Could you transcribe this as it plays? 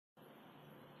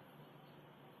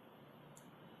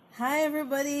Hi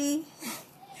everybody,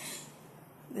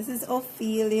 this is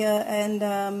Ophelia and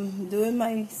doing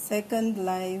my second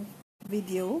live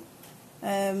video.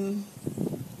 Um,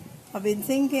 I've been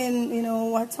thinking,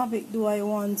 what topic do I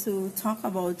want to talk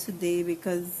about today,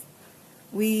 because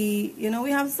we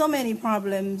have so many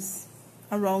problems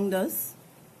around us.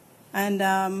 And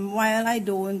while I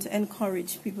don't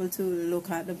encourage people to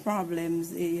look at the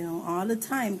problems, all the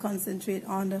time concentrate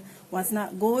on what's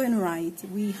not going right,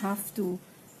 we have to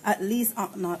at least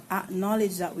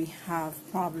acknowledge that we have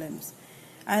problems.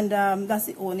 And that's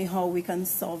the only how we can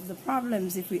solve the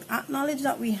problems. If we acknowledge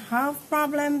that we have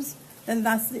problems, then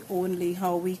that's the only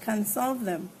how we can solve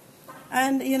them.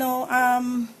 And,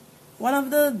 one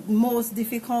of the most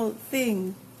difficult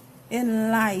things in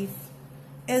life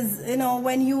is,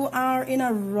 when you are in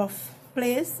a rough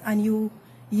place and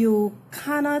you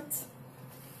cannot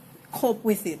cope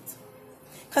with it.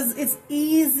 Because it's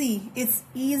easy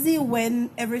when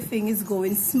everything is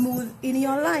going smooth in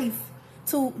your life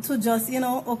to just,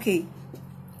 okay,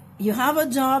 you have a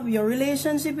job, your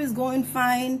relationship is going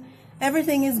fine,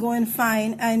 everything is going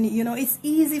fine, and, it's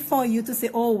easy for you to say,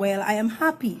 oh, well, I am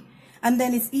happy. And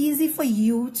then it's easy for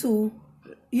you to,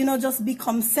 just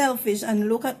become selfish and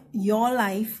look at your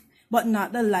life, but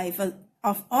not the life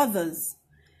of others.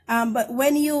 But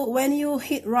when you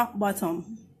hit rock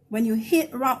bottom, and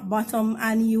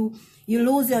you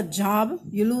lose your job,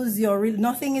 you lose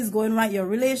nothing is going right, your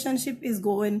relationship is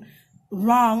going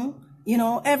wrong,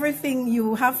 everything,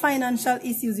 you have financial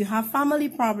issues, you have family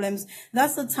problems,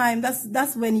 that's the time,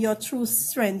 that's when your true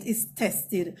strength is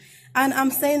tested. And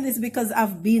I'm saying this because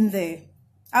I've been there.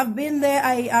 I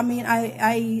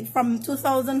from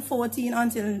 2014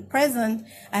 until present,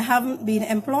 I haven't been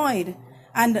employed.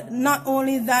 And not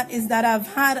only that, is that I've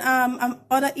had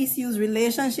other issues,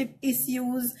 relationship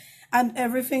issues and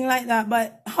everything like that.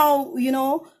 But how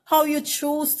you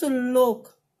choose to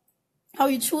look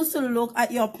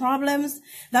at your problems,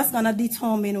 that's going to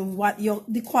determine what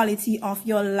the quality of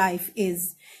your life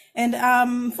is.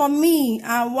 And for me,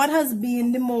 what has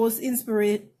been the most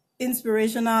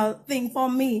inspirational thing for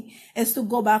me is to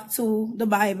go back to the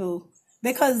Bible.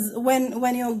 Because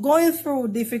when you're going through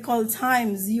difficult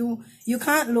times, you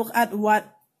can't look at what's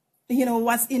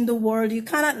in the world. You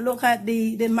cannot look at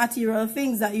the material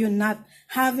things that you're not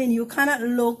having. You cannot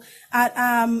look at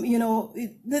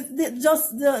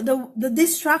the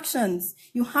distractions.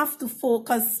 You have to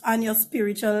focus on your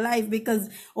spiritual life, because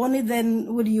only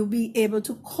then would you be able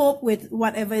to cope with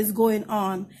whatever is going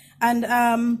on. And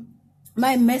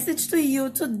my message to you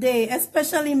today,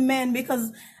 especially men,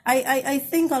 because I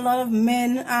think a lot of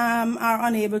men are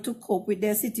unable to cope with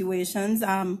their situations.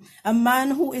 A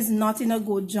man who is not in a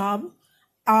good job,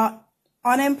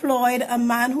 unemployed, a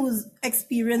man who's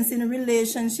experiencing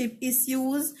relationship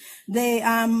issues.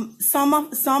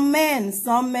 Some men,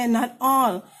 not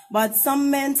all, but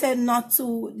some men tend not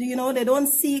to, they don't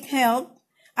seek help.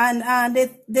 And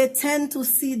they tend to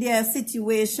see their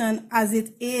situation as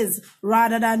it is,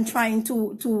 rather than trying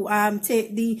to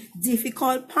take the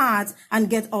difficult part and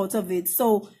get out of it.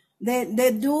 So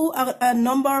they do a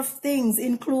number of things,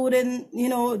 including,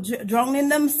 drowning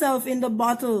themselves in the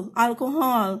bottle,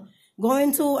 alcohol,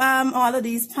 going to all of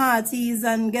these parties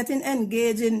and getting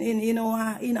engaged in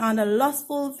other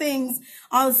lustful things.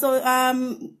 Also,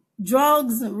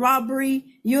 drugs, robbery,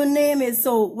 you name it.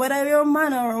 So whether you're a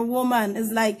man or a woman,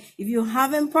 it's like, if you're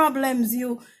having problems,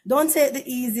 you don't take the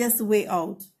easiest way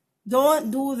out.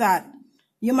 Don't do that.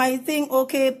 You might think,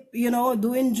 okay,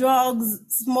 doing drugs,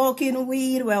 smoking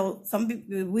weed. Well, some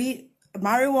people,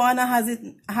 marijuana has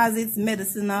its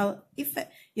medicinal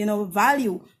effect,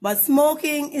 value, but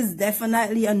smoking is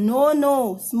definitely a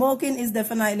no-no. Smoking is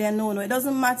definitely a no-no. It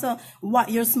doesn't matter what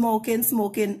you're smoking.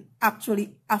 Smoking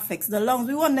actually affects the lungs.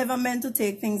 We were never meant to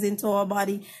take things into our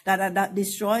body that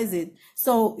destroys it.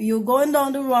 So you're going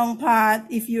down the wrong path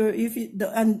if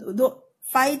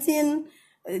fighting,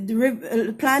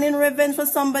 planning revenge for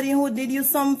somebody who did you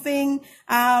something,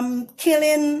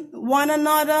 killing one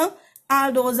another.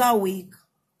 All those are weak.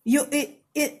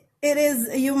 It is,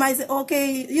 you might say,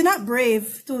 okay, you're not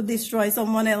brave to destroy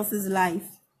someone else's life.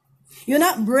 You're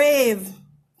not brave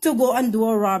to go and do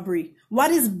a robbery. What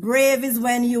is brave is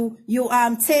when you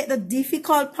take the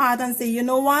difficult part and say, you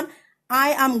know what, I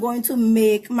am going to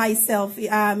make myself,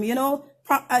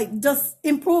 just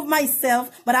improve myself,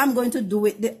 but I'm going to do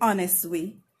it the honest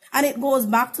way. And it goes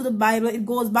back to the Bible. It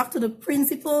goes back to the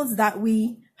principles that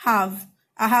I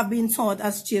have been taught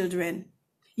as children.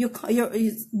 You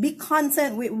be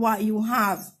content with what you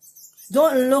have.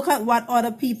 Don't look at what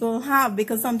other people have,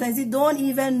 because sometimes you don't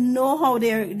even know how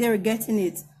they're getting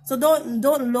it. So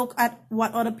don't look at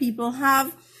what other people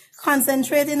have.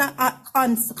 concentrate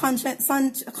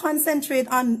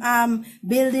on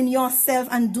building yourself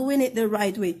and doing it the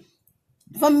right way.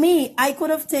 For me, I could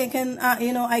have taken,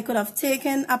 I could have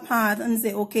taken a path and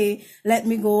say, okay, let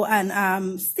me go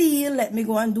and steal, let me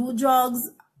go and do drugs,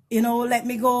 let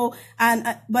me go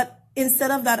but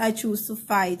instead of that, I choose to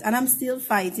fight, and I'm still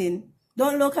fighting.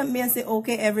 Don't look at me and say,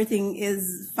 okay, everything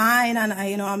is fine, and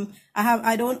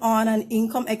I don't earn an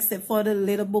income except for the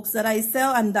little books that I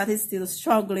sell, and that is still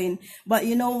struggling. But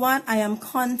you know what? I am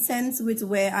content with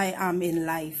where I am in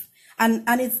life. And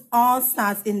it all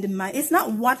starts in the mind. It's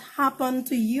not what happened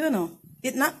to you,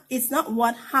 It's not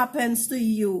what happens to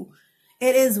you.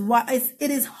 It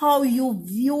is how you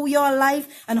view your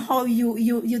life and how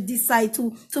you decide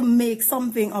to make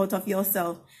something out of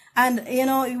yourself. And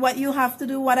what you have to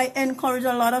do, what I encourage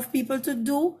a lot of people to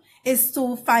do, is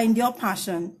to find your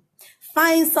passion.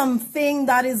 Find something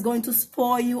that is going to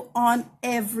spur you on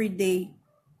every day.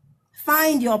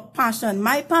 Find your passion.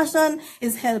 My passion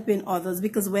is helping others,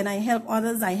 because when I help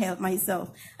others, I help myself.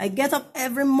 I get up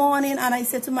every morning and I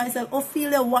say to myself,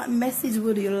 Ophelia, what message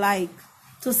would you like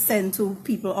to send to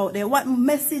people out there? What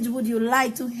message would you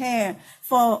like to hear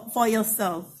for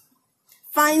yourself?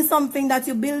 Find something that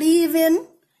you believe in.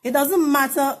 It doesn't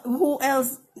matter who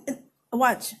else.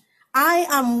 Watch. I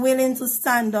am willing to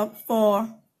stand up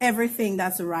for everything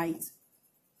that's right.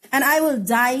 And I will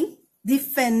die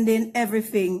defending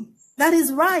everything that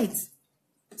is right.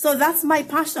 So that's my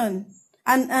passion.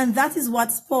 And that is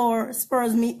what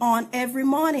spurs me on every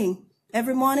morning.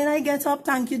 Every morning I get up,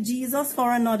 thank you, Jesus,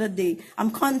 for another day.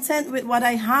 I'm content with what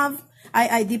I have.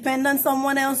 I depend on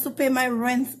someone else to pay my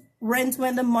rent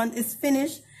when the month is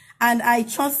finished. And I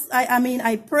trust,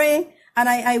 I pray, and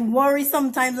I worry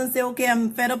sometimes and say, okay, I'm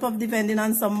fed up of depending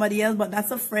on somebody else, but that's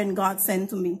a friend God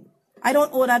sent to me. I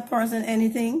don't owe that person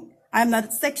anything. I'm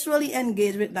not sexually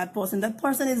engaged with that person. That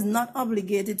person is not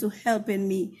obligated to helping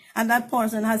me. And that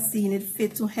person has seen it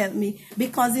fit to help me,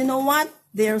 because you know what?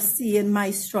 They're seeing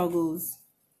my struggles.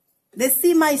 They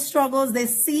see my struggles. They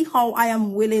see how I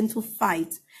am willing to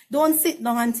fight. Don't sit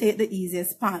down and take the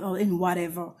easiest part or in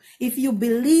whatever. If you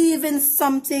believe in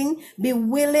something, be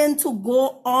willing to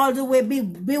go all the way. Be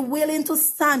willing to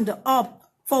stand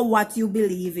up for what you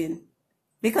believe in.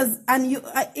 Because, and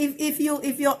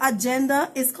if your agenda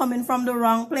is coming from the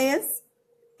wrong place,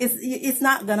 it's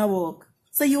not gonna work.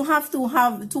 So you have to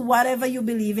whatever you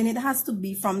believe in, it has to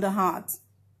be from the heart.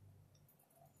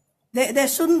 There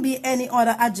shouldn't be any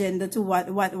other agenda to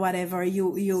whatever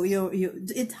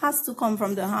it has to come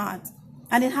from the heart,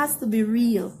 and it has to be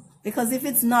real, because if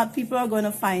it's not, people are going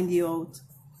to find you out.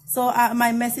 So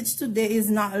my message today is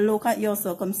not look at your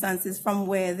circumstances from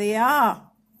where they are,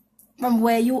 from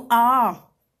where you are.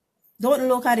 Don't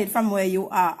look at it from where you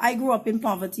are. I grew up in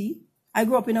poverty. I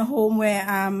grew up in a home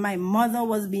where my mother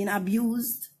was being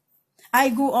abused. I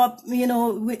grew up, and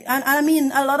I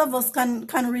mean, a lot of us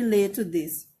can relate to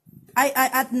this.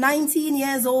 At 19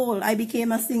 years old, I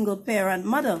became a single parent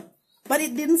mother, but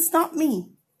it didn't stop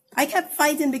me. I kept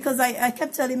fighting, because I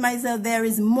kept telling myself there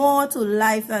is more to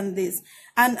life than this.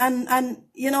 And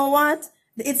you know what?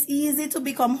 It's easy to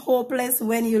become hopeless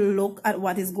when you look at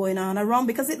what is going on around,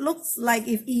 because it looks like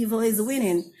if evil is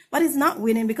winning, but it's not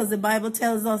winning, because the Bible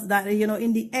tells us that,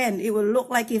 in the end, it will look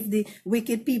like if the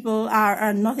wicked people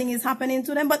are nothing is happening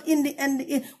to them, but in the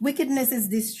end, wickedness is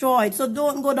destroyed. So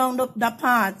don't go down that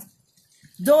path.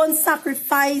 Don't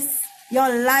sacrifice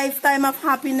your lifetime of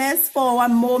happiness for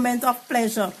one moment of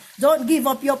pleasure. Don't give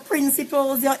up your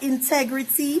principles, your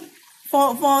integrity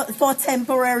for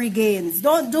temporary gains.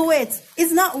 Don't do it.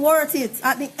 It's not worth it.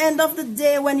 At the end of the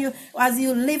day, as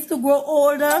you live to grow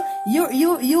older,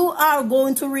 you are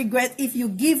going to regret if you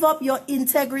give up your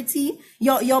integrity,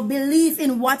 your belief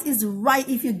in what is right.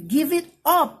 If you give it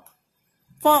up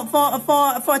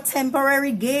for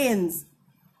temporary gains,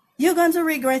 you're going to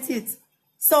regret it.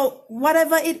 So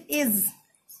whatever it is,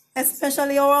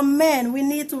 especially our men, we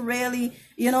need to really,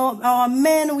 our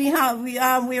men,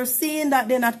 we're seeing that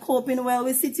they're not coping well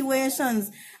with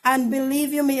situations. And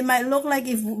believe you me, it might look like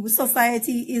if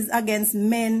society is against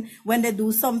men when they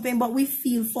do something, but we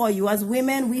feel for you. As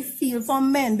women, we feel for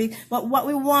men. But what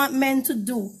we want men to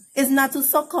do is not to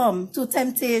succumb to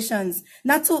temptations,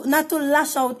 not to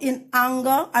lash out in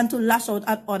anger and to lash out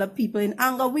at other people in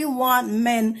anger. We want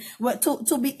men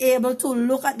to be able to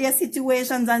look at their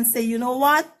situations and say, you know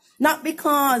what? Not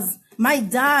because my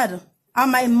dad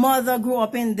and my mother grew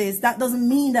up in this, that doesn't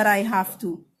mean that I have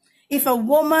to. If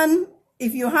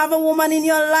you have a woman in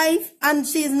your life and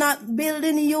she's not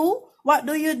building you, what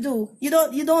do?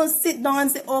 You don't sit down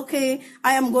and say, okay,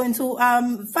 I am going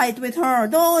to fight with her.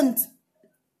 Don't.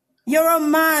 You're a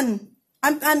man.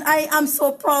 And I am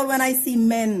so proud when I see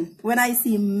men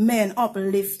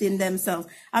uplifting themselves.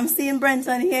 I'm seeing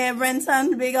Brenton here.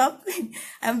 Brenton, big up.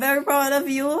 I'm very proud of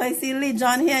you. I see Lee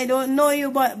John here. I don't know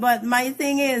you, but my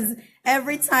thing is,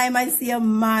 every time I see a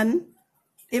man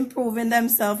improving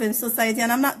themselves in society,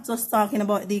 and I'm not just talking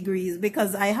about degrees,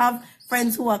 because I have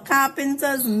friends who are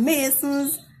carpenters,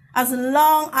 masons. As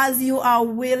long as you are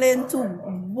willing to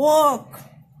work,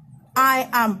 I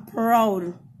am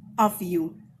proud of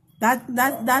you.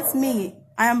 That's me.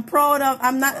 I am proud of.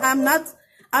 I'm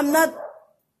not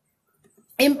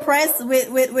impressed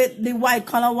with the white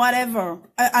collar whatever.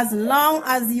 As long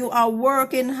as you are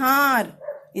working hard,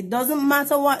 it doesn't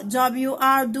matter what job you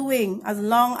are doing. As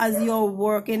long as you're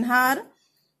working hard,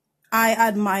 I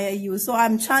admire you. So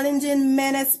I'm challenging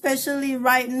men, especially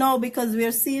right now, because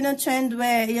we're seeing a trend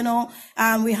where,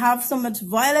 we have so much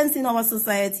violence in our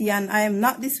society, and I am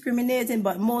not discriminating,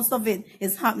 but most of it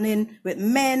is happening with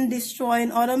men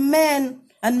destroying other men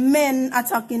and men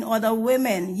attacking other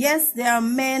women. Yes, there are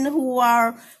men who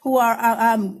are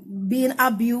being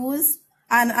abused.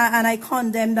 And I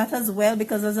condemn that as well,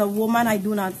 because as a woman, I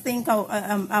do not think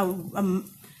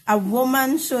a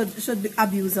woman should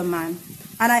abuse a man.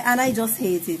 And I just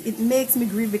hate it. It makes me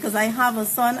grieve, because I have a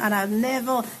son, and I'd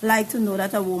never like to know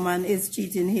that a woman is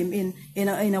cheating him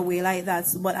in a way like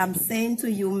that. But I'm saying to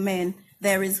you men,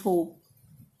 there is hope.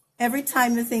 Every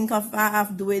time you think of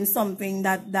doing something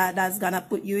that's gonna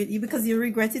put you, because you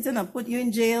regret it and put you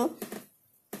in jail,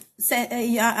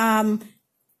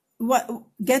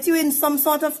 get you in some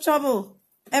sort of trouble.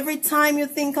 Every time you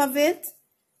think of it,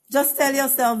 just tell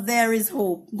yourself there is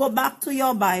hope. Go back to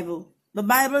your Bible. The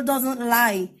Bible doesn't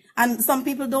lie. And some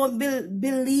people don't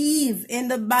believe in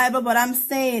the Bible, but I'm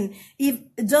saying,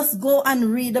 just go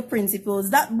and read the principles.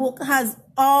 That book has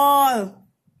all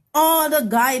the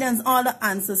guidance, all the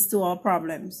answers to our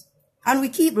problems. And we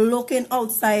keep looking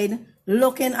outside,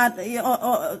 looking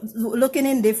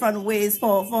in different ways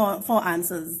for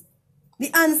answers.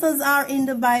 The answers are in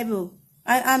the Bible.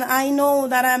 And I know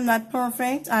that I'm not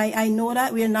perfect. I know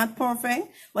that we're not perfect.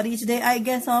 But each day I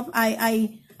get up,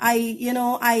 I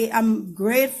am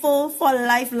grateful for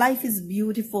life. Life is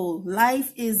beautiful.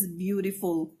 Life is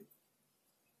beautiful.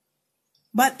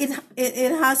 But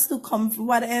it has to come,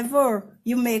 whatever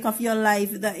you make of your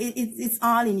life, that it's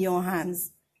all in your hands.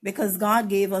 Because God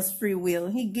gave us free will.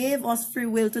 He gave us free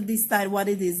will to decide what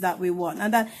it is that we want.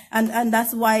 And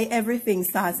that's why everything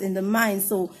starts in the mind.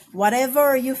 So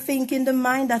whatever you think in the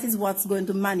mind, that is what's going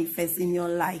to manifest in your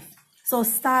life. So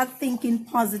start thinking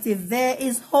positive. There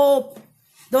is hope.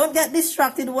 Don't get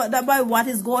distracted by what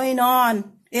is going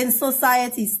on in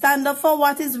society. Stand up for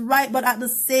what is right, but at the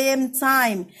same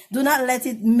time, do not let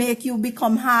it make you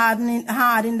become hard in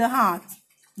the heart.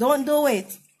 Don't do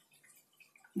it.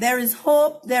 There is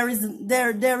hope. There is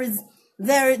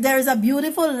a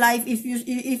beautiful life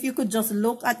if you could just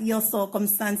look at your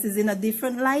circumstances in a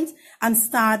different light and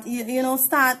start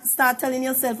telling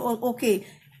yourself, oh, okay,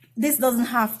 this doesn't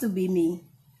have to be me.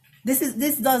 This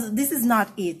is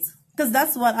not it. Because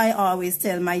that's what I always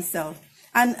tell myself.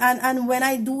 And when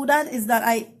I do that, is that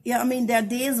there are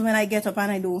days when I get up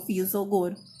and I don't feel so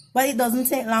good. But it doesn't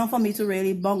take long for me to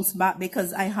really bounce back,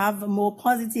 because I have more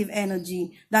positive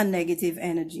energy than negative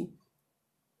energy.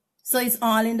 So it's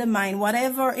all in the mind.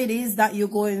 Whatever it is that you're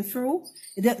going through,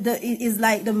 it is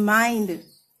like the mind.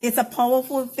 It's a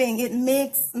powerful thing. It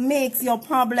makes your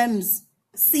problems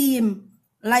seem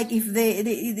like it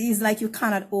is like you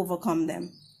cannot overcome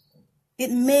them.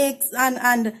 It makes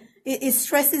and it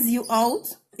stresses you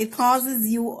out. It causes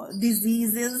you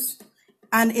diseases.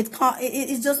 And it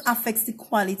just affects the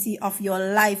quality of your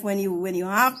life when you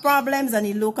have problems and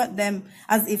you look at them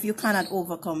as if you cannot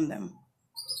overcome them.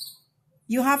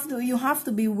 You have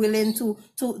to be willing to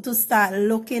start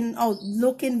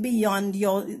looking beyond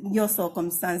your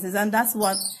circumstances, and that's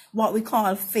what we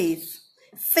call faith.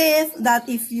 Faith that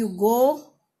if you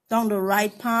go down the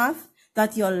right path,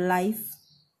 that your life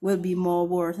will be more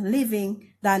worth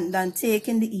living than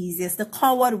taking the easiest, the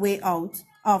coward way out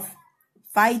of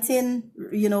fighting,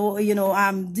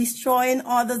 destroying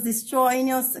others,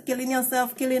 killing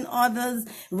yourself, killing others,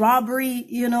 robbery,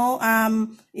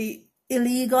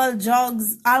 illegal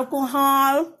drugs,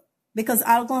 alcohol, because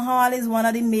alcohol is one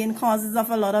of the main causes of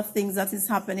a lot of things that is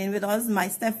happening with us. My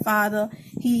stepfather,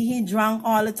 he drank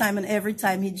all the time, and every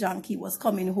time he drank, he was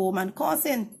coming home and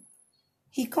cursing.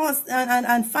 He caused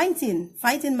and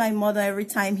fighting my mother every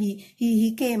time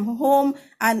he came home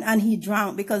and he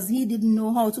drank, because he didn't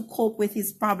know how to cope with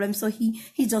his problems. So he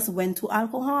just went to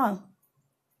alcohol.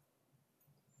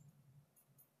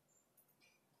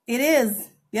 It is.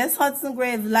 Yes, Hudson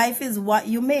Grave, life is what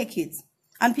you make it.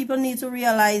 And people need to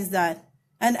realize that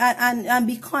and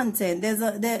be content.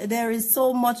 There is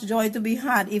so much joy to be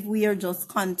had if we are just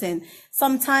content.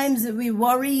 Sometimes we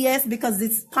worry, yes, because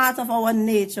it's part of our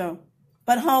nature.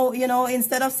 But how,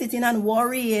 instead of sitting and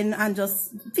worrying and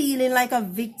just feeling like a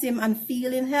victim and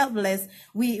feeling helpless,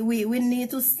 we need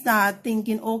to start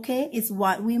thinking, okay, it's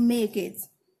what we make it.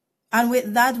 And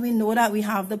with that, we know that we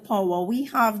have the power. We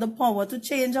have the power to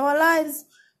change our lives.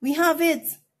 We have it.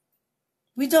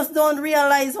 We just don't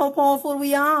realize how powerful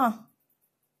we are.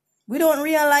 We don't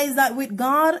realize that with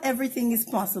God, everything is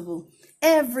possible.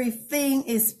 Everything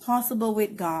is possible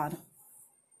with God.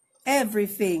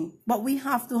 Everything. But we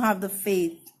have to have the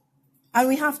faith. And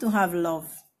we have to have love.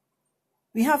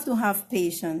 We have to have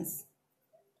patience.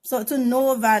 So to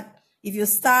know that if you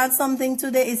start something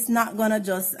today, it's not gonna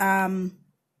just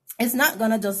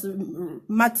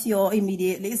mature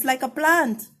immediately. It's like a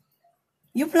plant.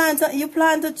 You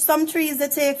plant some trees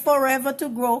that take forever to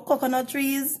grow. Coconut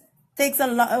trees takes a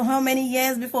lot. How many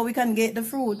years before we can get the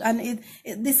fruit? And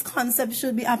this concept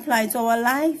should be applied to our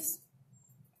lives.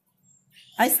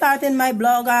 I started my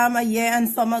blog a year and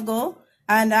some ago,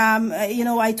 and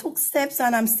I took steps,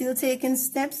 and I'm still taking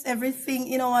steps. Everything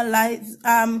in our lives,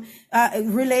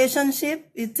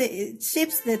 relationship,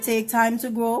 ships, they take time to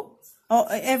grow.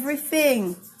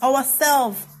 Everything,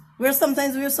 ourselves. We're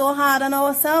so hard on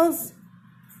ourselves.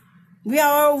 We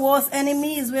are our worst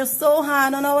enemies. We're so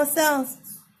hard on ourselves.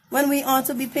 When we ought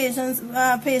to be patient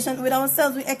with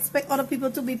ourselves, we expect other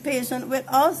people to be patient with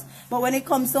us. But when it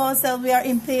comes to ourselves, we are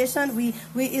impatient.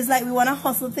 It's like we want to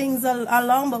hustle things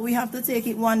along, but we have to take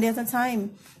it one day at a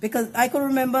time. Because I could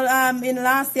remember in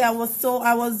last year,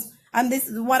 and this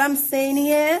what I'm saying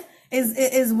here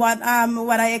is what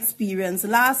I experienced.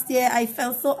 Last year, I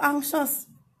felt so anxious.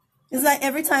 It's like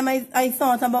every time I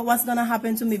thought about what's going to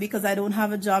happen to me because I don't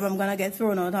have a job, I'm going to get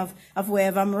thrown out of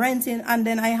wherever I'm renting. And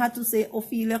then I had to say,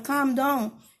 Ophelia, calm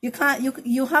down. You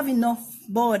have enough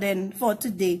burden for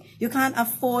today. You can't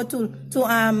afford to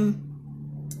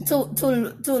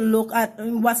look at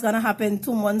what's going to happen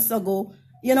 2 months ago.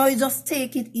 You just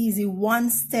take it easy, one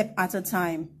step at a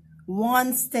time.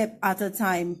 One step at a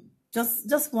time.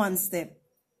 Just one step.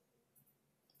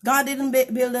 God didn't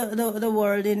build the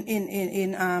world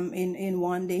in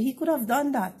one day. He could have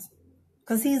done that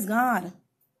because he's God.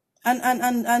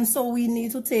 And so we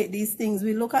need to take these things.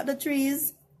 We look at the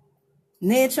trees,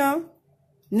 nature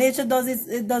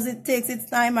takes its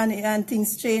time and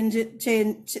things change.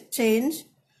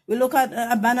 We look at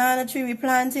a banana tree, we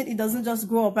plant it. It doesn't just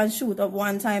grow up and shoot up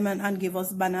one time and give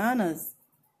us bananas.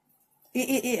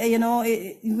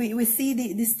 We see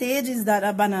the stages that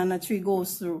a banana tree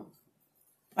goes through.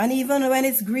 And even when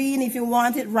it's green, if you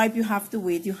want it ripe, you have to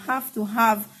wait. You have to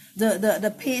have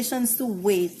the patience to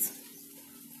wait.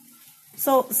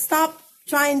 So stop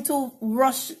trying to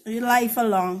rush your life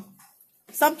along.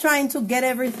 Stop trying to get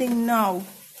everything now.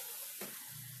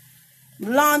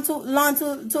 Learn to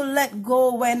let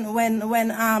go when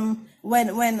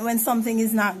something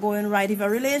is not going right. If a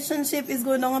relationship is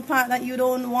going down a path that you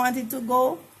don't want it to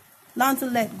go, learn to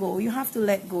let go. You have to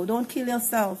let go. Don't kill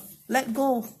yourself. Let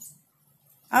go.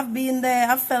 I've been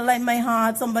there. I felt like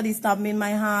somebody stabbed me in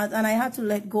my heart, and I had to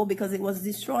let go because it was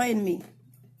destroying me.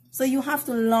 So you have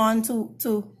to learn to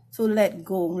let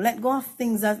go. Let go of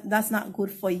things that's not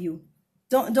good for you.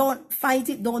 Don't fight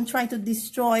it. Don't try to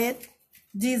destroy it.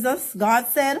 God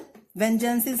said,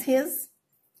 vengeance is his.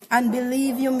 And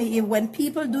believe you me, when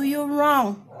people do you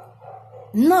wrong,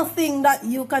 nothing that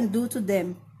you can do to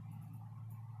them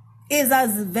is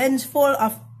as vengeful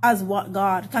as what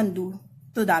God can do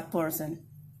to that person.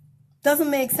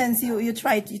 Doesn't make sense you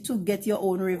try to get your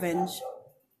own revenge.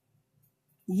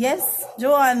 Yes,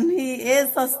 Joanne, he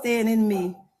is sustaining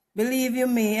me. Believe you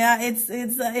me, it's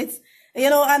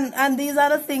and these are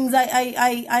the things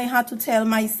I had to tell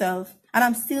myself, and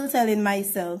I'm still telling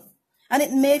myself. And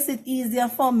it makes it easier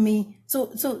for me to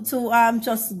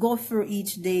just go through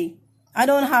each day. I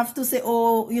don't have to say,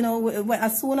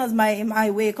 as soon as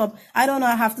I wake up, I don't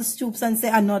have to stoop and say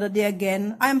another day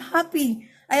again. I'm happy.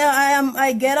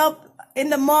 I get up in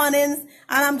the mornings and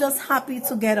I'm just happy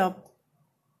to get up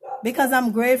because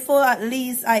I'm grateful. At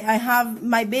least I have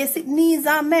my basic needs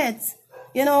are met.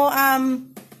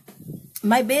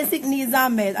 My basic needs are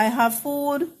met. I have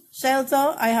food,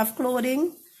 shelter, I have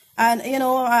clothing, and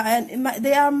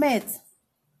they are met.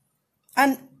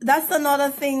 And that's another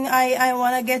thing I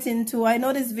want to get into. I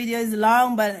know this video is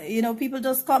long, but people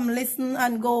just come listen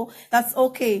and go. That's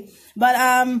okay. But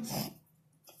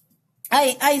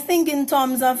I think in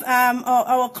terms of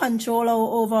our control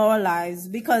over our lives,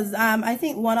 because I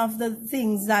think one of the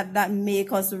things that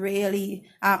make us really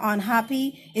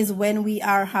unhappy is when we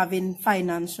are having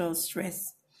financial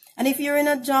stress. And if you're in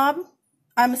a job,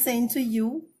 I'm saying to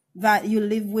you that you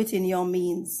live within your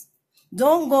means.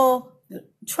 Don't go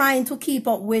trying to keep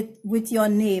up with your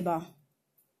neighbor.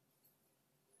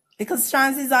 Because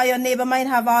chances are your neighbor might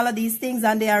have all of these things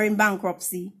and they are in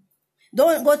bankruptcy.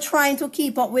 Don't go trying to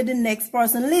keep up with the next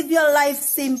person. Live your life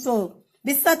simple.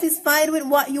 Be satisfied with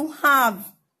what you have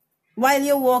while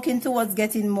you're walking towards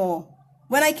getting more.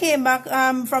 When I came back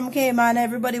from Cayman,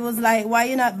 everybody was like, why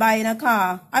you not buying a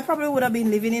car? I probably would have been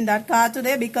living in that car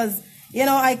today because, you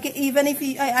know, even if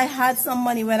I had some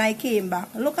money when I came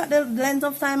back. Look at the length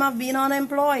of time I've been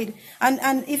unemployed.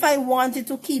 And if I wanted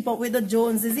to keep up with the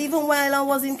Joneses, even while I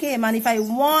was in Cayman, if I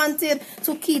wanted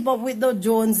to keep up with the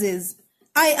Joneses,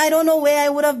 I don't know where I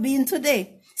would have been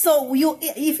today. So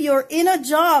if you're in a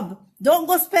job, don't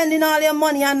go spending all your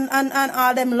money and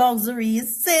all them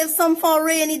luxuries. Save some for a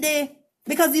rainy day.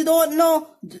 Because you don't know,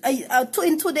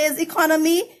 in today's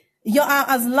economy,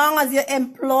 as long as you're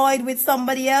employed with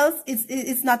somebody else,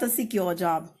 it's not a secure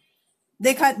job.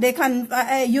 You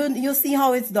see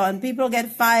how it's done. People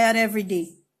get fired every day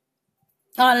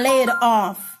or laid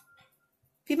off.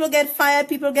 People get fired,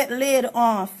 people get laid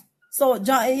off. So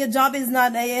your job is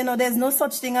not, there's no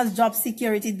such thing as job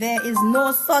security. There is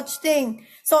no such thing.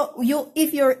 So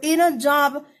if you're in a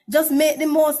job, just make the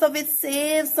most of it.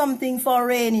 Save something for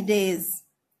rainy days,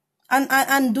 and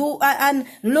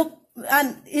look,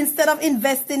 and instead of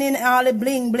investing in all the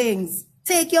bling blings,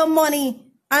 take your money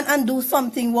and do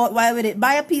something worthwhile with it.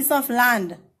 Buy a piece of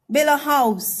land, build a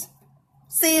house,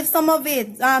 save some of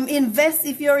it. Invest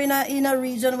if you're in a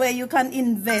region where you can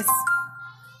invest.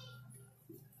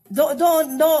 You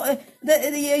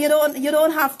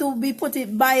don't have to be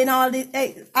buying all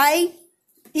the.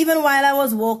 Even while I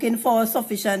was working for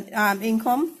sufficient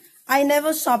income, I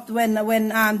never shopped when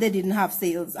they didn't have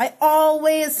sales. I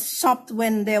always shopped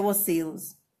when there was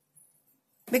sales.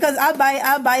 Because I'll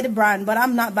buy the brand, but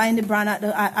I'm not buying the brand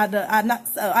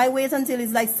I wait until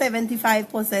it's like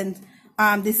 75%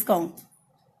 discount.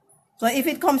 So if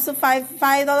it comes to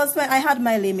 $5, I had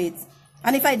my limits.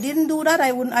 And if I didn't do that,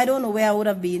 I don't know where I would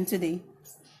have been today.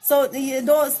 So you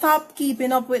don't stop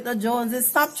keeping up with the Joneses.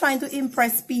 Stop trying to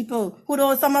impress people who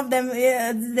know some of them,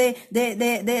 they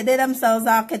themselves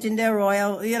are catching their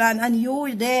royal, and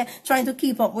you there trying to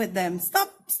keep up with them.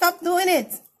 Stop doing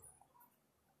it.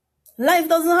 Life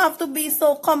doesn't have to be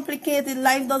so complicated.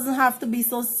 Life doesn't have to be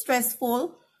so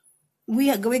stressful.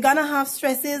 We're gonna have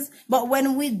stresses, but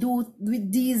when we do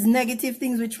with these negative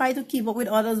things, we try to keep up with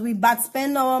others. We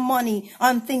spend our money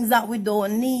on things that we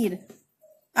don't need.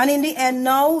 And in the end,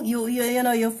 now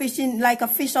you're fishing like a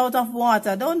fish out of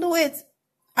water. Don't do it.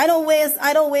 I don't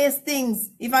waste things.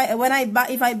 If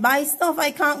I buy stuff,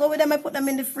 I can't go with them. I put them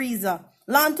in the freezer.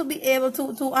 Learn to be able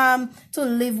to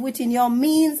live within your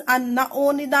means, and not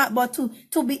only that, but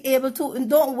to be able to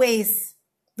don't waste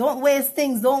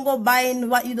things. Don't go buying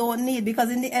what you don't need, because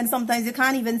in the end, sometimes you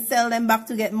can't even sell them back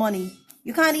to get money.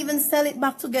 You can't even sell it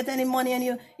back to get any money,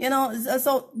 and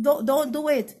so don't do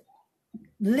it.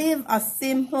 Live a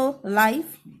simple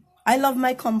life. I love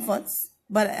my comforts,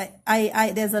 but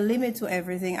there's a limit to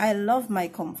everything. I love my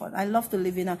comfort. I love to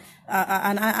live in I'm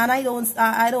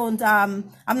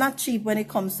not cheap when it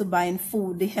comes to buying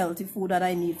food, the healthy food that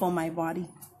I need for my body.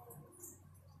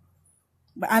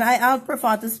 And I'll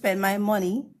prefer to spend my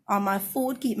money on my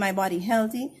food, keep my body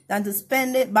healthy, than to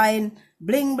spend it buying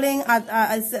bling bling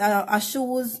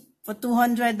shoes for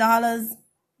 $200.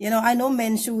 I know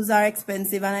men's shoes are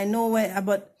expensive, and I know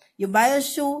but you buy a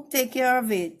shoe, take care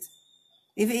of it.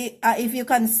 If you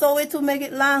can sew it to make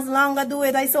it last longer, do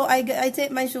it. I take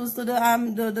my shoes to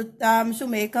the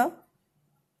shoemaker.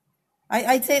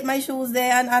 I take my shoes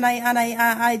there, and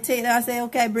I say,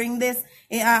 okay, bring this.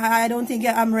 I don't think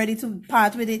I'm ready to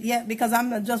part with it yet, because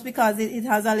just because it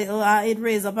has a little, it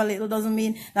raised up a little, doesn't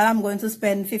mean that I'm going to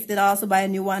spend $50 to buy a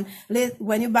new one.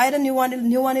 When you buy the new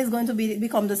one is going to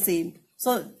become the same.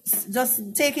 So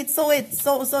just take it, sew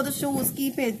the shoes,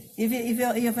 keep it. If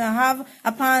you have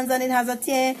a pants and it has a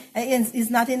tear,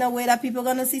 it's not in a way that people are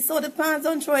gonna see. Sew the pants,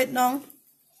 don't throw it down.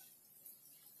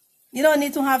 You don't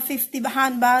need to have 50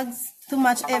 handbags to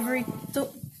match everything.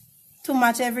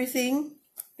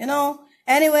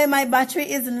 Anyway, my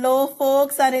battery is low,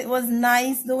 folks, and it was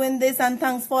nice doing this, and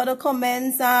thanks for the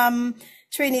comments.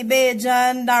 Trini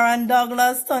Bajan, Darren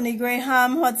Douglas, Tony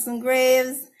Graham, Hudson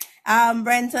Graves,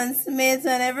 Brenton Smith,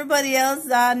 and everybody else.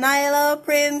 Nyla,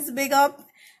 Prince, big up.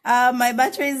 My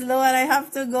battery is low and I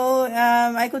have to go.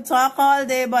 I could talk all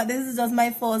day, but this is just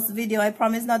my first video. I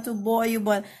promise not to bore you,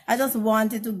 but I just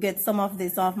wanted to get some of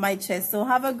this off my chest. So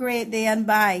have a great day, and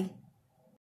bye.